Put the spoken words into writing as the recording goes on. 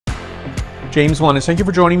James London, thank you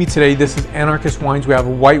for joining me today. This is Anarchist Wines. We have a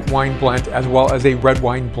white wine blend as well as a red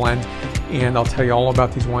wine blend, and I'll tell you all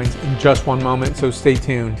about these wines in just one moment, so stay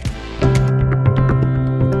tuned.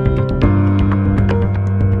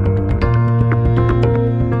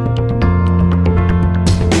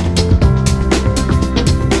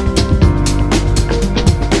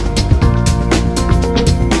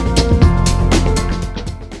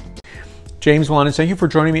 James London, thank you for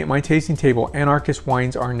joining me at my tasting table. Anarchist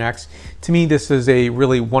Wines are next. To me, this is a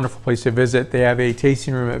really wonderful place to visit. They have a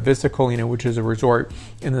tasting room at Vista Colina, which is a resort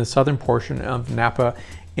in the southern portion of Napa.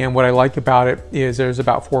 And what I like about it is there's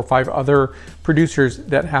about 4 or 5 other producers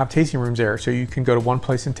that have tasting rooms there. So you can go to one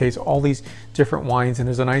place and taste all these different wines. And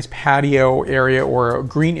there's a nice patio area or a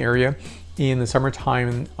green area in the summertime.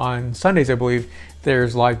 And on Sundays, I believe,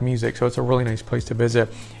 there's live music. So it's a really nice place to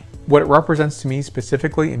visit. What it represents to me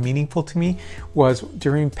specifically and meaningful to me was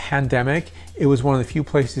during pandemic, it was one of the few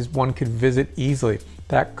places one could visit easily.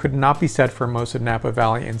 That could not be said for most of Napa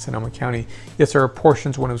Valley and Sonoma County. Yes, there are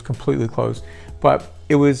portions when it was completely closed, but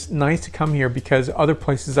it was nice to come here because other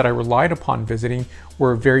places that I relied upon visiting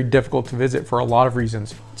were very difficult to visit for a lot of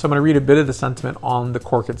reasons. So I'm going to read a bit of the sentiment on the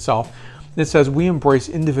cork itself. It says, "We embrace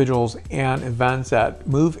individuals and events that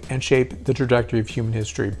move and shape the trajectory of human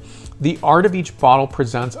history. The art of each bottle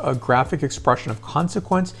presents a graphic expression of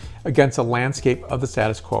consequence against a landscape of the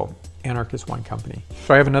status quo." Anarchist Wine Company.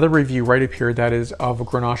 So I have another review right up here that is of a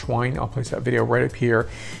Grenache wine. I'll place that video right up here.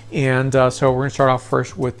 And so we're going to start off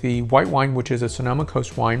first with the white wine, which is a Sonoma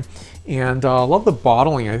Coast wine. And I love the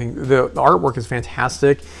bottling. I think the artwork is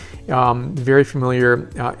fantastic. Very familiar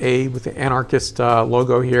with the Anarchist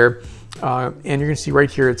logo here. And you're going to see right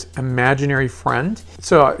here, it's Imaginary Friend.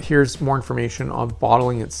 So here's more information on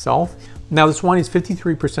bottling itself. Now this wine is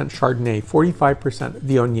 53% Chardonnay, 45%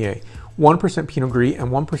 Viognier, 1% Pinot Gris,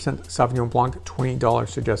 and 1% Sauvignon Blanc, $28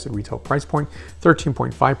 suggested retail price point,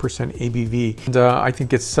 13.5% ABV. And I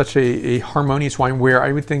think it's such a harmonious wine where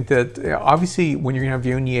I would think that obviously when you're gonna have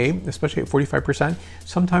Viognier, especially at 45%,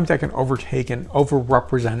 sometimes that can overtake and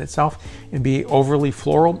over-represent itself and be overly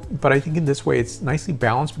floral. But I think in this way, it's nicely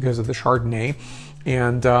balanced because of the Chardonnay.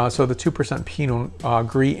 And so the 2% Pinot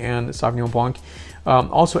Gris and Sauvignon Blanc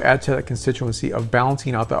also add to that constituency of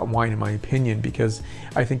balancing out that wine, in my opinion, because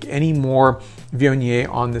I think any more Viognier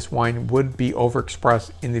on this wine would be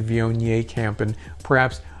overexpressed in the Viognier camp and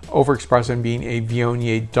perhaps overexpressed in being a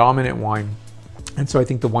Viognier dominant wine. And so I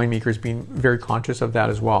think the winemaker is being very conscious of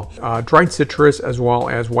that as well. Dried citrus as well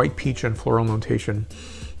as white peach and floral notation.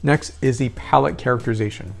 Next is the palate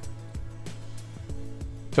characterization.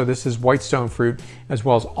 So this is white stone fruit as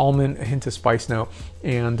well as almond, a hint of spice note,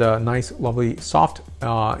 and a nice, lovely, soft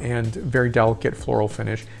and very delicate floral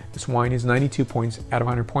finish. This wine is 92 points out of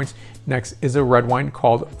 100 points. Next is a red wine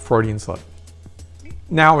called Freudian Slip.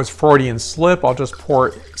 Now as Freudian Slip, I'll just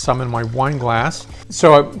pour some in my wine glass.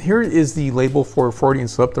 So here is the label for Freudian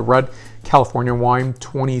Slip, the red California wine,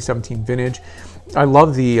 2017 vintage. I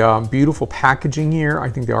love the beautiful packaging here. I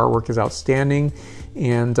think the artwork is outstanding.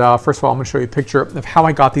 And first of all, I'm going to show you a picture of how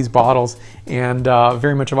I got these bottles, and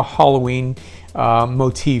very much of a Halloween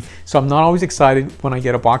motif. So I'm not always excited when I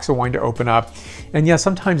get a box of wine to open up. And yeah,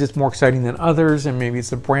 sometimes it's more exciting than others, and maybe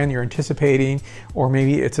it's a brand you're anticipating, or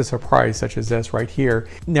maybe it's a surprise such as this right here.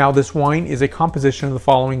 Now this wine is a composition of the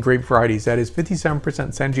following grape varieties. That is 57%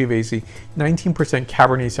 Sangiovese, 19%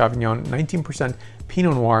 Cabernet Sauvignon, 19%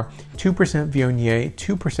 Pinot Noir, 2% Viognier,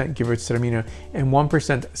 2% Gewürztraminer, and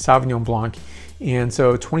 1% Sauvignon Blanc. And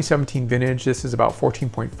so 2017 vintage, this is about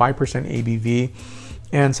 14.5% ABV.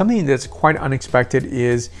 And something that's quite unexpected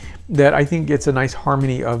is that I think it's a nice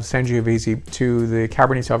harmony of Sangiovese to the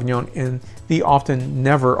Cabernet Sauvignon and the often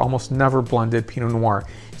almost never blended Pinot Noir.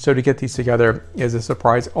 So to get these together is a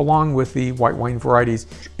surprise, along with the white wine varieties.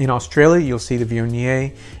 In Australia, you'll see the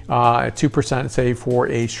Viognier at 2%, say, for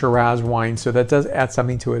a Shiraz wine. So that does add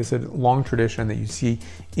something to it. It's a long tradition that you see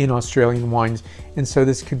in Australian wines. And so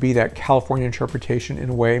this could be that California interpretation in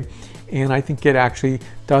a way. And I think it actually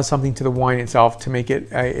does something to the wine itself to make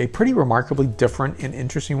it a pretty remarkably different and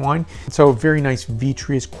interesting wine. So very nice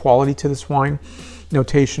vitreous quality to this wine.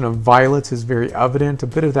 Notation of violets is very evident. A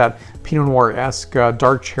bit of that Pinot Noir-esque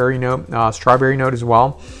dark cherry note, strawberry note as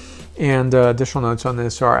well. And additional notes on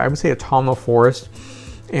this are, I would say, autumnal forest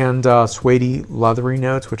and suede leathery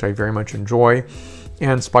notes, which I very much enjoy,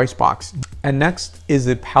 and spice box. And next is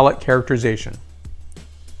the palate characterization.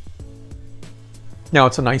 Now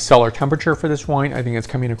it's a nice cellar temperature for this wine. I think it's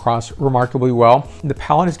coming across remarkably well. The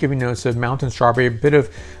palate is giving notes of mountain strawberry, a bit of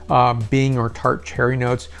Bing or tart cherry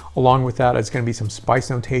notes. Along with that, it's going to be some spice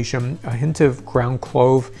notation, a hint of ground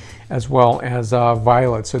clove, as well as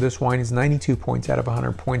violet. So this wine is 92 points out of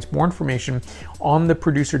 100 points. More information on the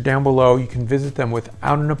producer down below. You can visit them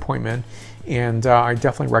without an appointment, and I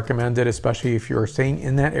definitely recommend it, especially if you're staying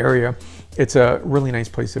in that area. It's a really nice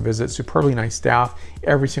place to visit, superbly nice staff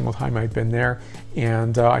every single time I've been there,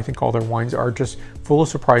 and I think all their wines are just full of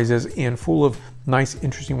surprises and full of nice,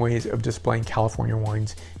 interesting ways of displaying California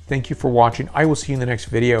wines. Thank you for watching. I will see you in the next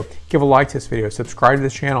video. Give a like to this video, subscribe to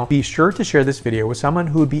this channel. Be sure to share this video with someone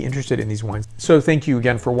who would be interested in these wines. So thank you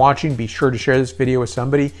again for watching. Be sure to share this video with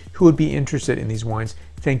somebody who would be interested in these wines.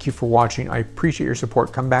 Thank you for watching. I appreciate your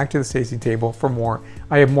support. Come back to the tasting table for more.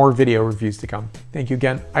 I have more video reviews to come. Thank you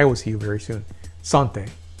again. I will see you very soon. Santé.